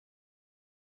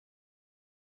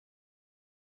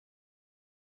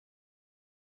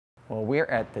Well, we're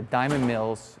at the Diamond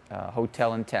Mills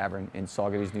Hotel and Tavern in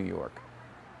Saugerties, New York.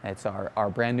 It's our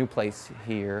brand new place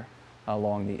here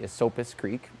along the Esopus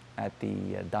Creek at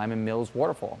the Diamond Mills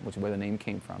Waterfall, which is where the name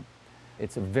came from.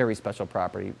 It's a very special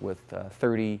property with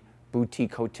 30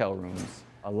 boutique hotel rooms,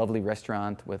 a lovely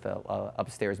restaurant with an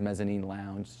upstairs mezzanine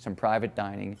lounge, some private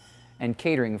dining, and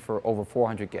catering for over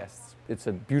 400 guests. It's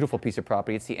a beautiful piece of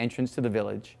property. It's the entrance to the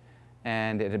village,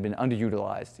 and it had been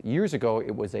underutilized. Years ago,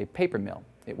 it was a paper mill.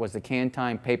 It was the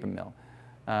Cantine paper mill,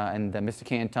 and Mr.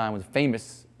 Cantine was a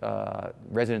famous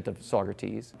resident of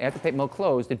Saugerties. After the paper mill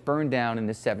closed, it burned down in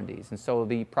the 70s, and so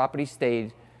the property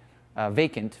stayed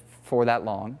vacant for that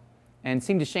long, and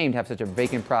seemed ashamed to have such a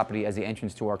vacant property as the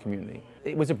entrance to our community.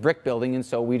 It was a brick building, and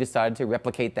so we decided to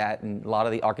replicate that, and a lot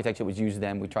of the architecture that was used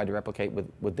then we tried to replicate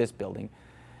with this building.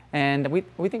 And we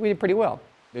think we did pretty well.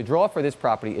 The draw for this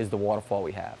property is the waterfall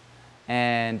we have.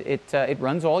 And it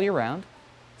runs all year round,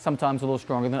 sometimes a little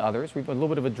stronger than others. We've got a little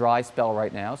bit of a dry spell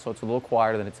right now, so it's a little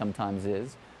quieter than it sometimes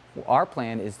is. Our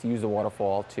plan is to use the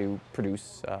waterfall to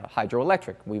produce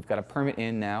hydroelectric. We've got a permit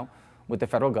in now with the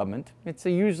federal government. It's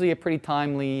usually a pretty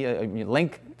timely,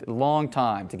 long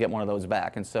time to get one of those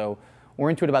back. And so we're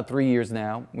into it about 3 years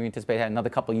now. We anticipate having another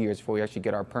couple of years before we actually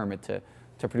get our permit to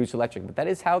produce electric. But that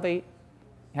is how they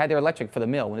had their electric for the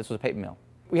mill when this was a paper mill.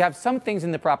 We have some things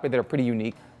in the property that are pretty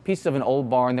unique. Pieces of an old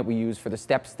barn that we use for the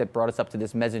steps that brought us up to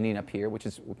this mezzanine up here, which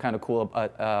is kind of cool.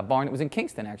 A barn that was in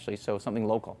Kingston, actually, so something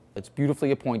local. It's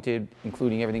beautifully appointed,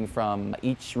 including everything from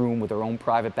each room with their own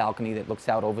private balcony that looks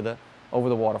out over the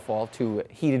waterfall to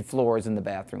heated floors in the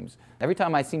bathrooms. Every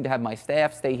time I seem to have my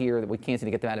staff stay here, we can't seem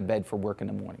to get them out of bed for work in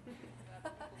the morning.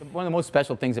 One of the most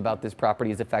special things about this property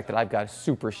is the fact that I've got a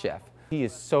super chef. He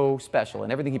is so special,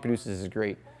 and everything he produces is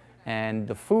great. And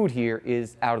the food here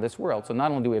is out of this world. So not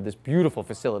only do we have this beautiful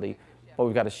facility, but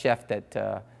we've got a chef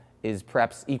that is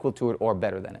perhaps equal to it or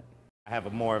better than it. I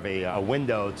have more of a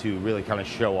window to really kind of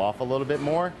show off a little bit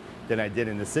more than I did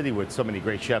in the city with so many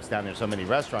great chefs down there, so many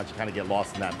restaurants. You kind of get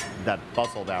lost in that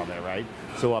bustle down there, right?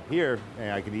 So up here,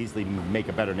 I could easily make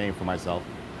a better name for myself.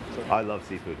 I love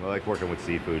seafood. I like working with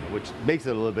seafood, which makes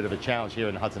it a little bit of a challenge here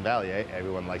in the Hudson Valley.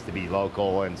 Everyone likes to be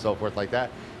local and so forth like that.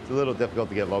 It's a little difficult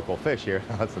to get local fish here in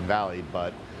the Hudson Valley,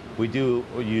 but we do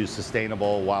use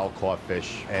sustainable wild-caught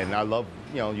fish, and I love,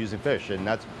 using fish. And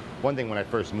that's one thing when I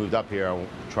first moved up here, I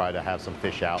try to have some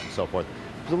fish out and so forth.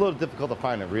 It's a little difficult to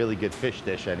find a really good fish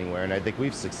dish anywhere, and I think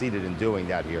we've succeeded in doing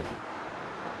that here.